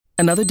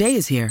Another day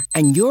is here,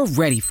 and you're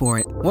ready for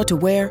it. What to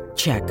wear?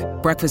 Check.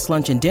 Breakfast,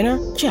 lunch, and dinner?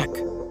 Check.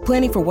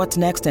 Planning for what's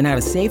next and how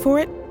to save for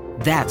it?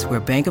 That's where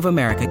Bank of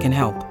America can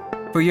help.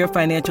 For your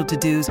financial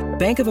to-dos,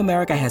 Bank of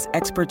America has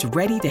experts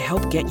ready to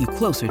help get you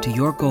closer to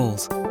your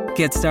goals.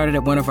 Get started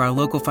at one of our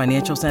local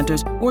financial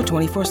centers or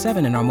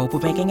 24/7 in our mobile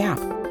banking app.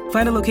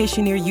 Find a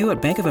location near you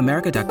at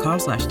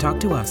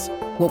bankofamerica.com/talktous.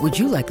 What would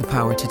you like the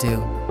power to do?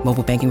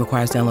 Mobile banking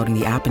requires downloading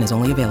the app and is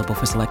only available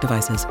for select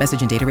devices.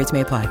 Message and data rates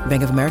may apply.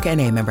 Bank of America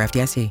N.A., member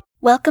FDIC.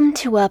 Welcome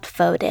to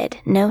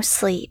Upvoted, No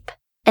Sleep.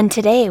 And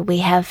today we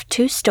have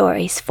 2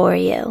 stories for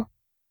you.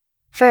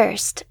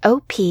 First,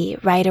 OP,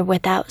 Writer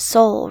Without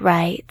Soul,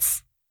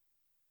 writes,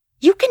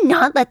 "You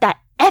cannot let that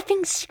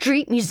effing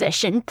street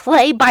musician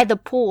play by the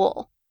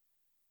pool."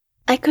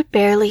 I could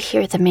barely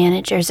hear the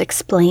managers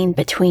explain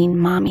between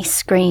Mommy's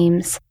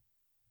screams.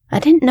 I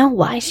didn't know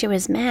why she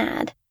was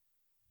mad.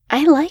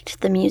 I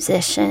liked the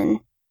musician.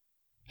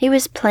 He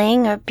was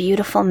playing a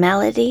beautiful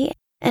melody,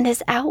 and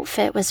his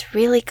outfit was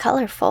really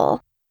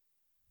colorful.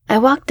 I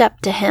walked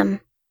up to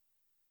him.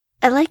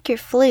 "I like your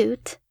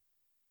flute."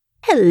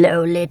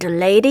 "Hello, little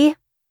lady."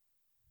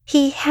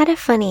 He had a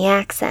funny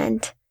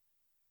accent.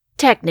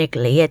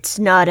 "Technically, it's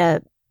not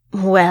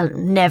well,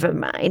 never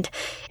mind.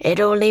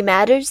 It only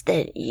matters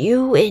that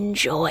you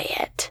enjoy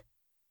it."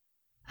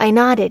 I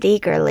nodded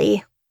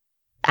eagerly.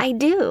 "I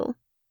do.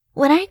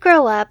 When I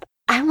grow up,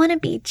 I want to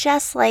be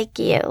just like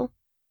you."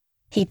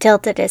 He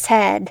tilted his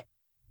head.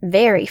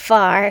 Very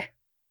far.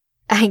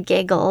 I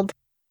giggled.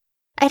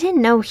 I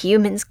didn't know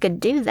humans could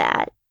do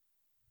that.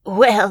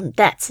 "Well,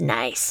 that's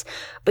nice,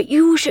 but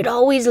you should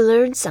always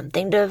learn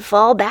something to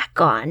fall back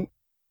on.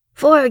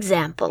 For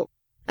example,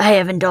 I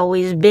haven't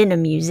always been a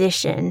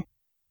musician.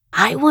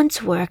 I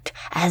once worked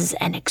as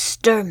an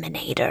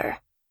exterminator."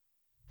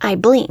 I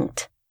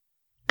blinked.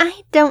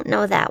 "I don't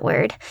know that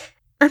word.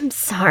 I'm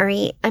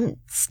sorry, I'm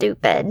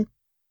stupid."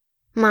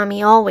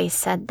 Mommy always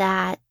said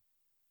that.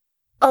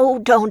 "Oh,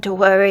 don't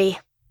worry,"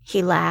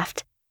 he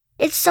laughed.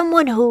 "It's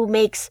someone who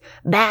makes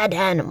bad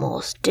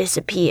animals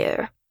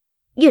disappear.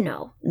 You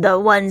know, the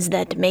ones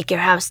that make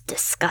your house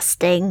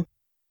disgusting.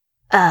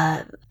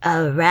 A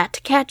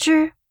rat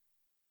catcher?"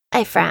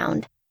 I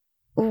frowned.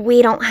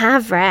 "We don't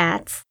have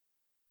rats."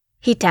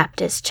 He tapped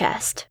his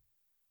chest.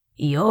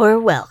 "You're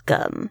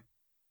welcome."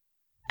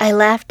 I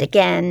laughed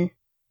again.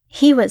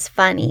 He was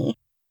funny.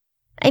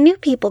 I knew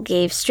people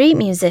gave street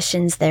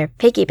musicians their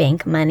piggy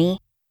bank money,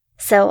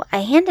 so I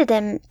handed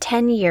him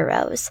 10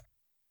 euros.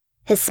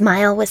 His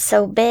smile was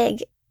so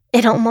big,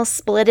 it almost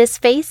split his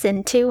face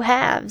in 2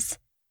 halves.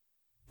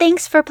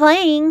 "Thanks for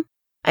playing,"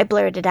 I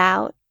blurted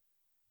out.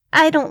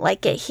 "I don't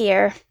like it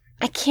here.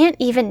 I can't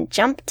even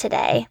jump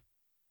today."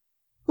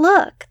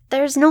 "Look,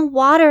 there's no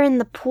water in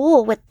the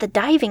pool with the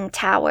diving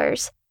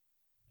towers.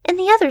 And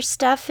the other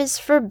stuff is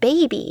for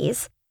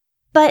babies.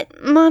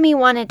 But Mommy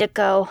wanted to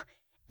go,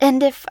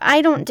 and if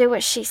I don't do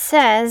what she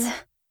says..."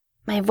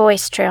 My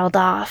voice trailed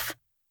off.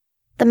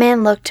 The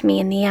man looked me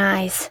in the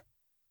eyes.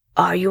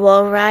 "Are you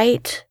all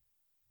right?"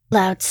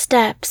 Loud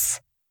steps.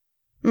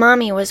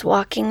 Mommy was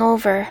walking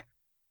over.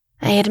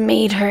 I had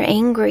made her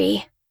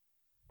angry.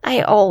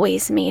 I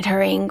always made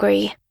her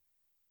angry.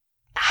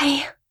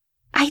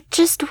 I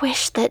just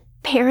wish that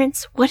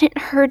parents wouldn't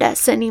hurt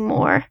us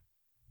anymore,"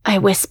 I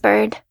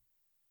whispered.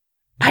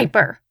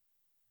 Piper,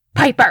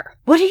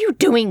 what are you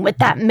doing with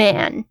that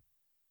man?"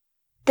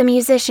 The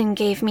musician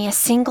gave me a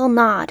single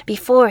nod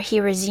before he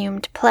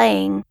resumed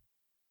playing.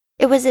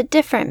 It was a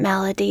different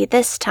melody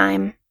this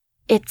time.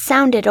 It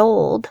sounded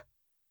old.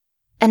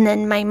 And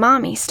then my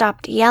mommy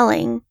stopped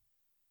yelling.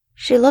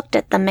 She looked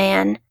at the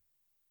man.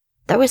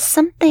 There was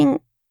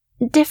something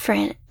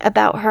different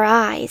about her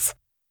eyes.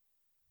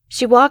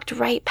 She walked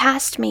right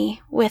past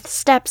me with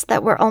steps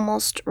that were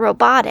almost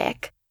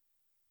robotic.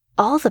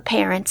 All the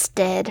parents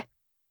did.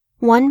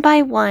 One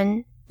by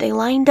one, they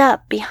lined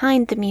up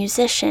behind the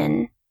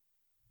musician.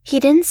 He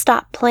didn't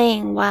stop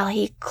playing while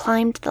he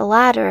climbed the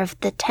ladder of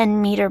the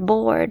 10-meter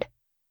board.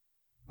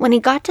 When he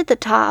got to the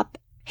top,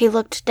 he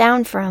looked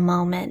down for a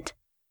moment.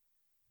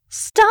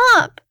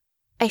 "Stop!"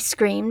 I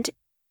screamed.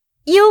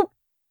 "You..."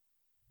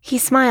 He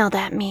smiled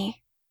at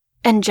me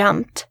and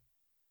jumped.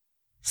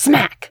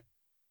 Smack!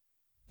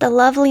 The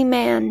lovely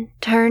man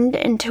turned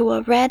into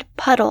a red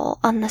puddle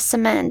on the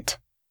cement.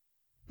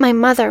 My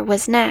mother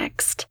was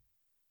next.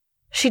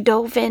 She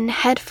dove in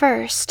head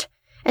first,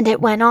 and it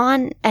went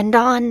on and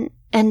on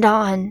and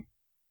on.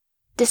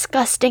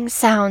 Disgusting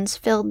sounds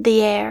filled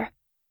the air.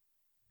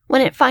 When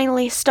it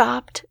finally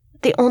stopped,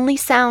 the only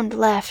sound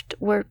left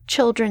were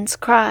children's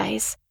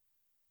cries.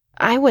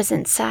 I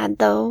wasn't sad,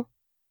 though.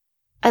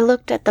 I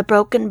looked at the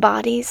broken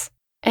bodies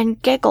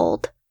and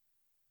giggled.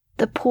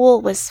 The pool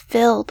was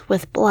filled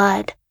with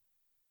blood,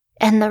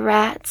 and the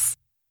rats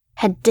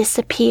had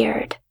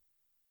disappeared.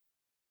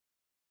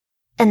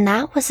 And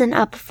that was an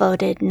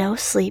upvoted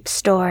no-sleep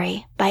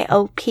story by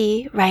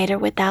OP, Writer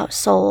Without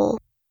Soul.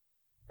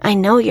 I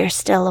know you're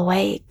still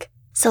awake,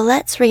 so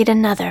let's read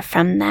another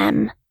from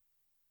them.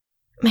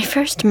 My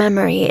first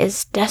memory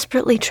is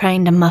desperately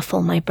trying to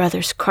muffle my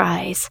brother's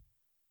cries.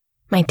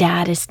 My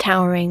dad is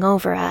towering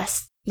over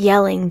us,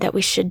 yelling that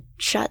we should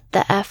shut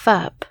the F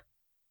up.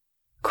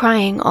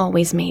 Crying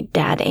always made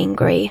Dad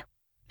angry.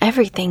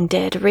 Everything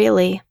did,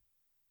 really.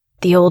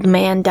 The old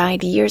man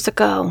died years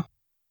ago,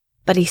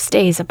 but he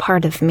stays a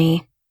part of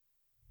me.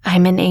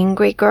 I'm an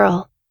angry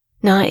girl,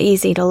 not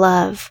easy to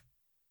love.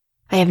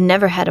 I have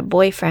never had a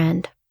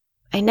boyfriend.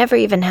 I never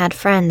even had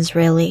friends,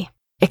 really,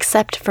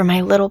 except for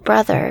my little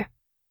brother.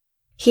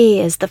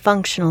 He is the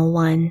functional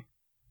one.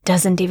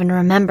 Doesn't even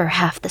remember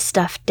half the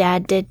stuff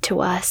Dad did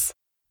to us.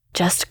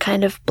 Just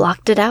kind of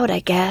blocked it out, I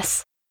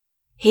guess.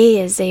 He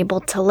is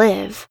able to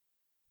live.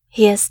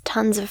 He has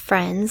tons of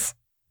friends.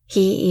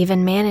 He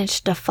even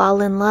managed to fall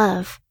in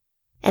love,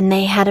 and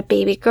they had a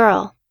baby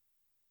girl.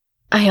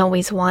 I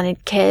always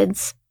wanted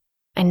kids.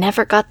 I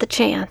never got the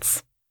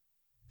chance.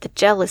 The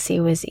jealousy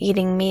was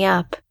eating me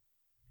up,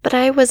 but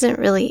I wasn't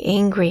really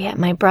angry at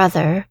my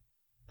brother.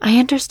 I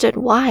understood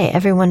why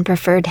everyone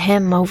preferred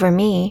him over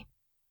me,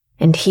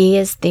 and he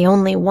is the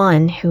only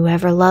one who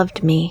ever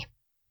loved me.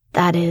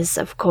 That is,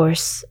 of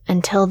course,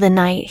 until the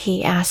night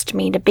he asked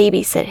me to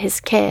babysit his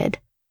kid.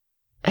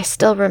 I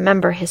still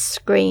remember his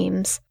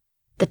screams,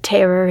 the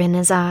terror in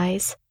his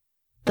eyes,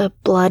 the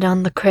blood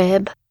on the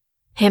crib,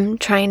 him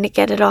trying to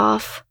get it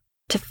off,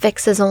 to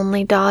fix his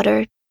only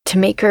daughter, to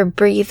make her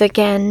breathe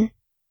again.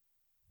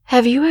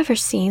 Have you ever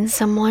seen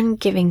someone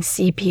giving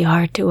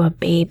CPR to a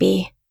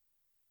baby?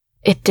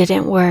 It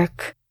didn't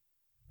work.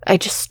 I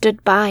just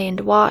stood by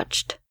and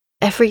watched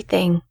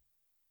everything.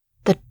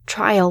 The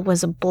trial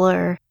was a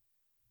blur.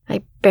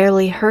 I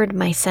barely heard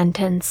my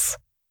sentence.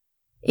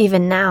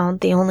 Even now,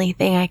 the only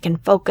thing I can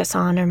focus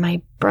on are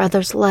my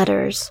brother's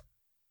letters.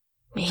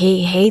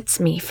 He hates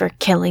me for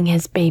killing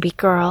his baby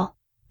girl,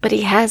 but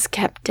he has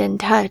kept in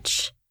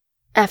touch.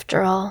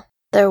 After all,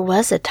 there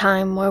was a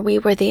time where we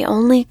were the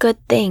only good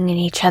thing in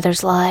each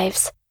other's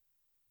lives.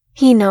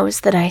 He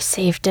knows that I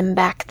saved him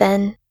back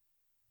then.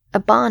 A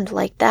bond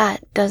like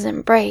that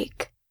doesn't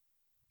break.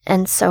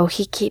 And so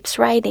he keeps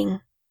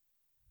writing.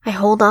 I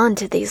hold on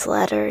to these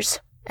letters,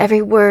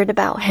 every word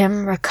about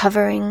him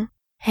recovering,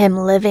 him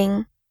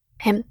living,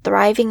 him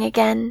thriving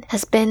again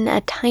has been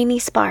a tiny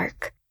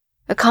spark,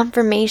 a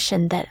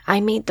confirmation that I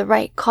made the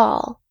right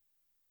call.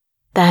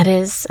 That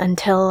is,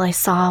 until I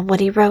saw what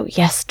he wrote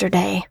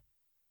yesterday.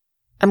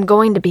 I'm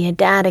going to be a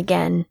dad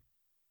again.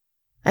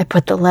 I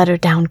put the letter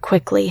down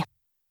quickly.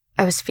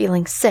 I was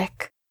feeling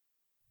sick.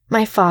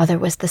 My father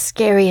was the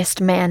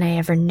scariest man I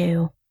ever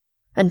knew,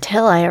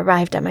 until I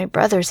arrived at my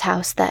brother's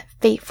house that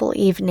fateful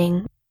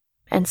evening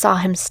and saw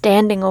him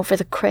standing over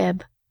the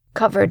crib,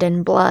 covered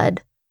in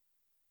blood.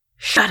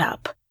 "Shut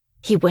up,"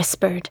 he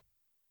whispered.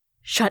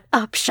 "Shut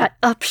up, shut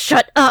up,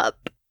 shut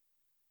up."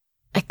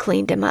 I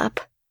cleaned him up.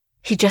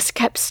 He just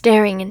kept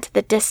staring into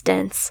the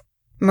distance,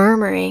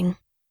 murmuring,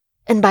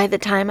 and by the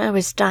time I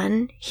was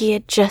done, he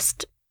had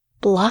just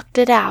blocked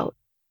it out.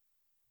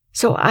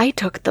 So I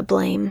took the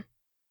blame.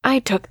 I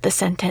took the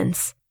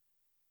sentence.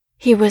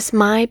 He was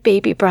my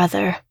baby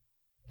brother,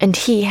 and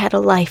he had a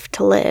life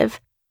to live.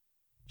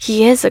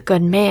 He is a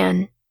good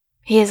man.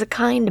 He is a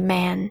kind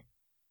man.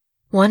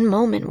 One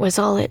moment was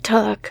all it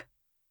took,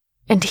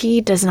 and he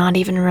does not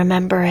even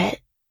remember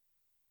it.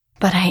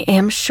 But I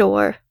am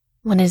sure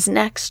when his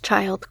next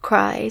child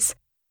cries,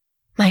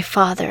 my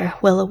father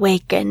will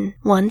awaken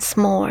once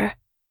more.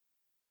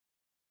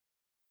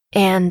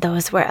 And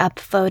those were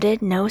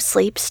upvoted No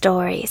Sleep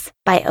Stories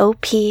by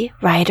OP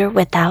Writer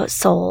Without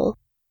Soul.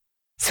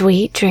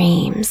 Sweet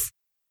dreams.